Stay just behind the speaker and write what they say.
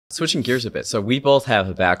Switching gears a bit. So we both have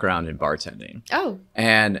a background in bartending. Oh.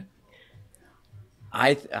 And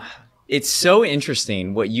it's so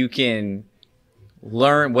interesting what you can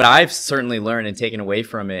learn, what I've certainly learned and taken away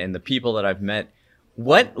from it, and the people that I've met.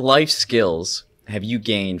 What life skills have you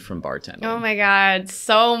gained from bartending? Oh my God,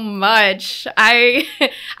 so much. I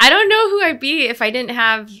don't know who I'd be if I didn't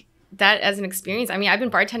have that as an experience. I mean, I've been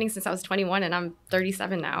bartending since I was 21 and I'm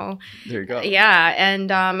 37 now. There you go. Yeah.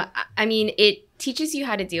 And I mean, it teaches you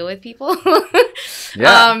how to deal with people.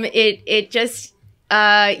 Yeah. It just,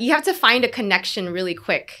 you have to find a connection really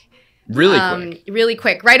quick. Really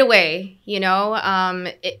quick, right away, you know?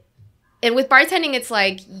 And with bartending, it's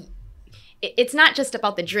like, it's not just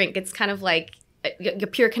about the drink. It's kind of like a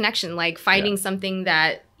pure connection, like finding something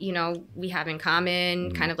that, you know, we have in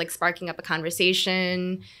common, kind of like sparking up a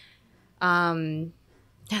conversation. Yeah,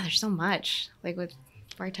 there's so much like with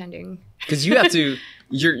bartending. Because you have to,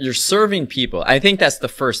 you're serving people. I think that's the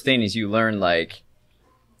first thing is you learn like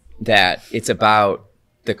that it's about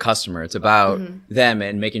the customer. It's about them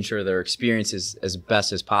and making sure their experience is as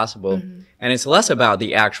best as possible. And it's less about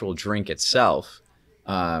the actual drink itself.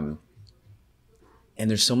 And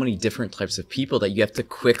there's so many different types of people that you have to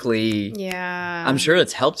quickly. Yeah. I'm sure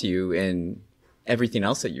it's helped you in everything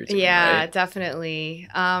else that you're doing. Yeah, right? Definitely.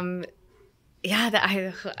 Yeah,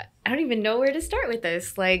 I don't even know where to start with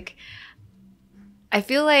this. Like, I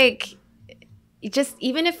feel like just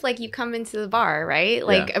even if like you come into the bar, right?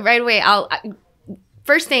 Like right away,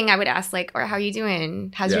 first thing I would ask, like, or how are you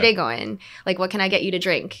doing? How's your day going? Like, what can I get you to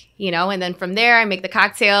drink? You know, and then from there, I make the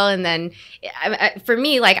cocktail. And then for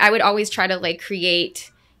me, like, I would always try to like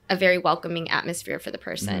create a very welcoming atmosphere for the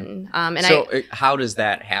person. How does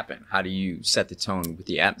that happen? How do you set the tone with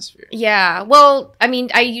the atmosphere? Yeah, well, I mean,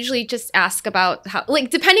 I usually just ask about how, like,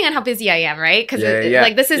 depending on how busy I am, right? Because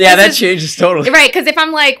like this is that changes totally, right? Because if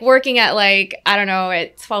I'm like working at like I don't know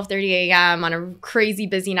at 12:30 a.m. on a crazy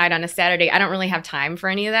busy night on a Saturday, I don't really have time for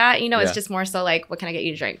any of that. You know, it's just more so like, what can I get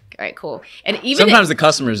you to drink? All right, cool. And even sometimes the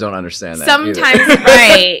customers don't understand that. Sometimes,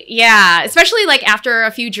 right? Yeah, especially like after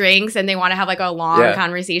a few drinks and they want to have like a long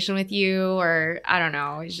conversation with you, or I don't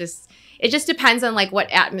know. It just depends on like what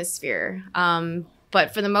atmosphere.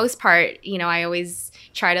 But for the most part, you know, I always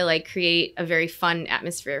try to like create a very fun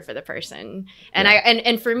atmosphere for the person. And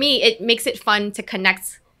and for me, it makes it fun to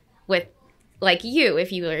connect with like you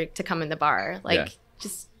if you were to come in the bar, like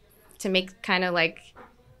just to make kind of like,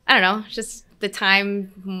 I don't know, just the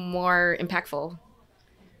time more impactful.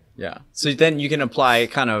 Yeah. So then you can apply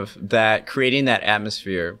kind of that, creating that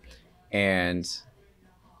atmosphere and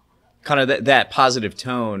kind of that positive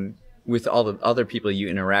tone with all the other people you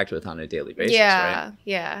interact with on a daily basis, right?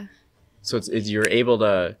 Yeah. So it's you're able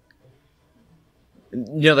to,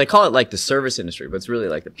 you know, they call it like the service industry, but it's really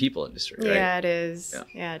like the people industry, right? Yeah, it is.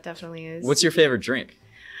 Yeah, it definitely is. What's your favorite drink?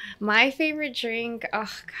 My favorite drink, oh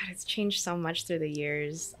God, it's changed so much through the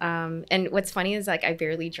years. And what's funny is like I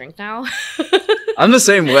barely drink now. I'm the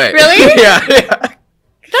same way. Really? Yeah.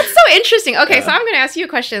 That's so interesting. Okay, so I'm going to ask you a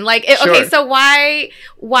question. Like, okay, so why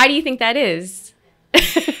do you think that is?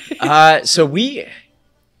 It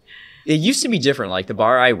used to be different. Like the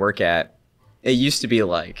bar I work at, it used to be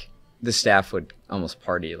like the staff would almost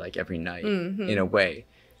party like every night in a way.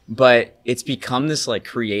 But it's become this like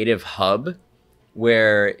creative hub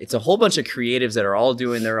where it's a whole bunch of creatives that are all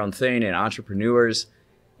doing their own thing and entrepreneurs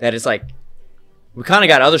that it's like, we kind of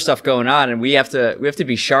got other stuff going on and we have to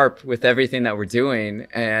be sharp with everything that we're doing.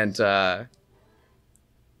 And I'd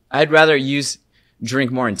rather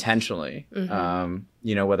drink more intentionally.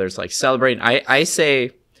 You know, whether it's like celebrating. I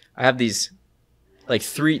say I have these like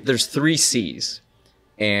there's 3 C's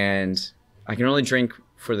and I can only drink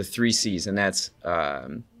for the 3 C's, and that's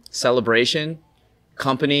celebration,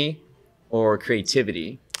 company, or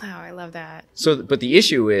creativity. Oh, I love that. So, but the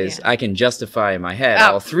issue is I can justify in my head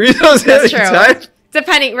all 3 of those at a time.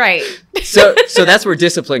 Depending, right. So that's where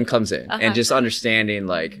discipline comes in and just understanding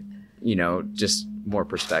like, you know, just more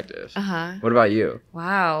perspective. What about you?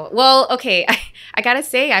 Wow. Well, okay. I gotta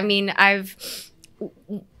say, I mean,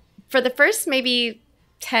 for the first maybe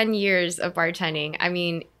 10 years of bartending, I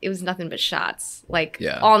mean, it was nothing but shots, like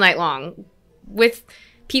all night long with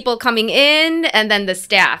people coming in and then the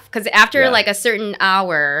staff. Because after like a certain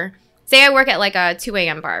hour, say I work at like a 2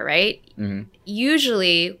 a.m. bar, right?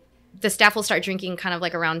 Usually the staff will start drinking kind of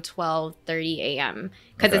like around 12:30 a.m.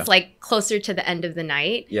 because it's like closer to the end of the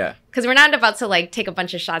night. Because we're not about to like take a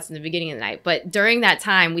bunch of shots in the beginning of the night. But during that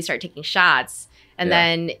time, we start taking shots. And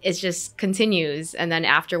then it just continues. And then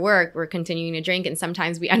after work, we're continuing to drink. And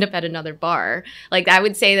sometimes we end up at another bar. Like, I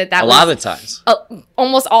would say that a lot of the times.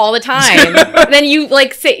 Almost all the time. Then you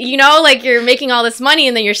like say, you know, like you're making all this money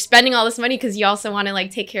and then you're spending all this money because you also want to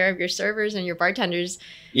like take care of your servers and your bartenders.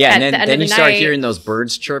 Yeah, and then you start hearing those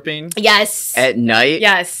birds chirping. Yes. At night.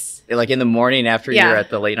 Yes. Like in the morning after you're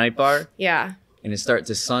at the late night bar. Yeah. And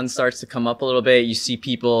the sun starts to come up a little bit. You see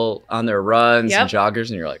people on their runs and joggers,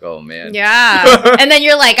 and you're like, oh man. Yeah. And then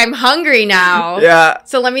you're like, I'm hungry now. Yeah.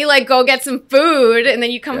 So let me like go get some food. And then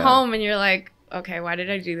you come home and you're like, okay, why did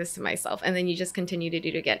I do this to myself? And then you just continue to do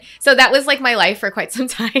it again. So that was like my life for quite some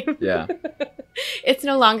time. Yeah. It's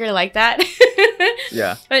no longer like that.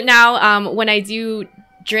 Yeah. But now when I do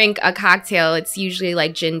drink a cocktail, it's usually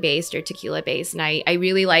like gin based or tequila based, and I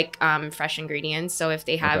really like fresh ingredients. So if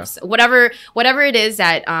they have whatever it is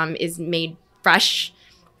that is made fresh,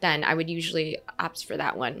 then I would usually opt for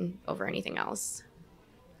that one over anything else.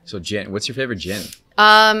 So gin, what's your favorite gin?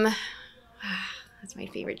 That's my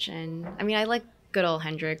favorite gin. I mean, I like good old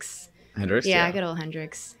Hendrix. Hendrix, yeah, good old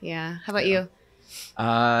Hendrix. Yeah. How about you?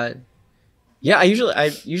 Yeah, I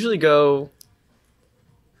usually go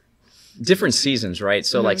different seasons, right?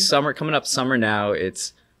 So like summer, coming up summer now,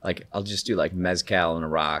 it's like I'll just do like mezcal and a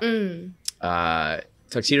rock.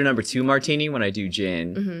 Tuxedo number 2 martini when I do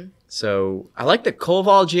gin. So I like the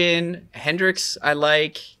Koval gin. Hendrix I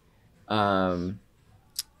like.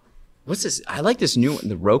 What's this? I like this new one,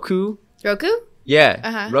 the Roku. Roku?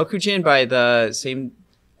 Yeah. Roku gin by the same,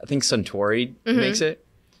 I think Suntory makes it.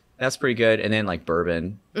 That's pretty good. And then like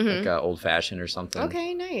bourbon, like old fashioned or something.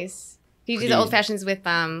 Okay, nice. You do the old fashions with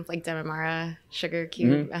like Demerara sugar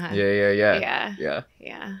cube. Yeah.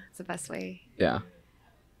 Yeah. It's the best way. Yeah.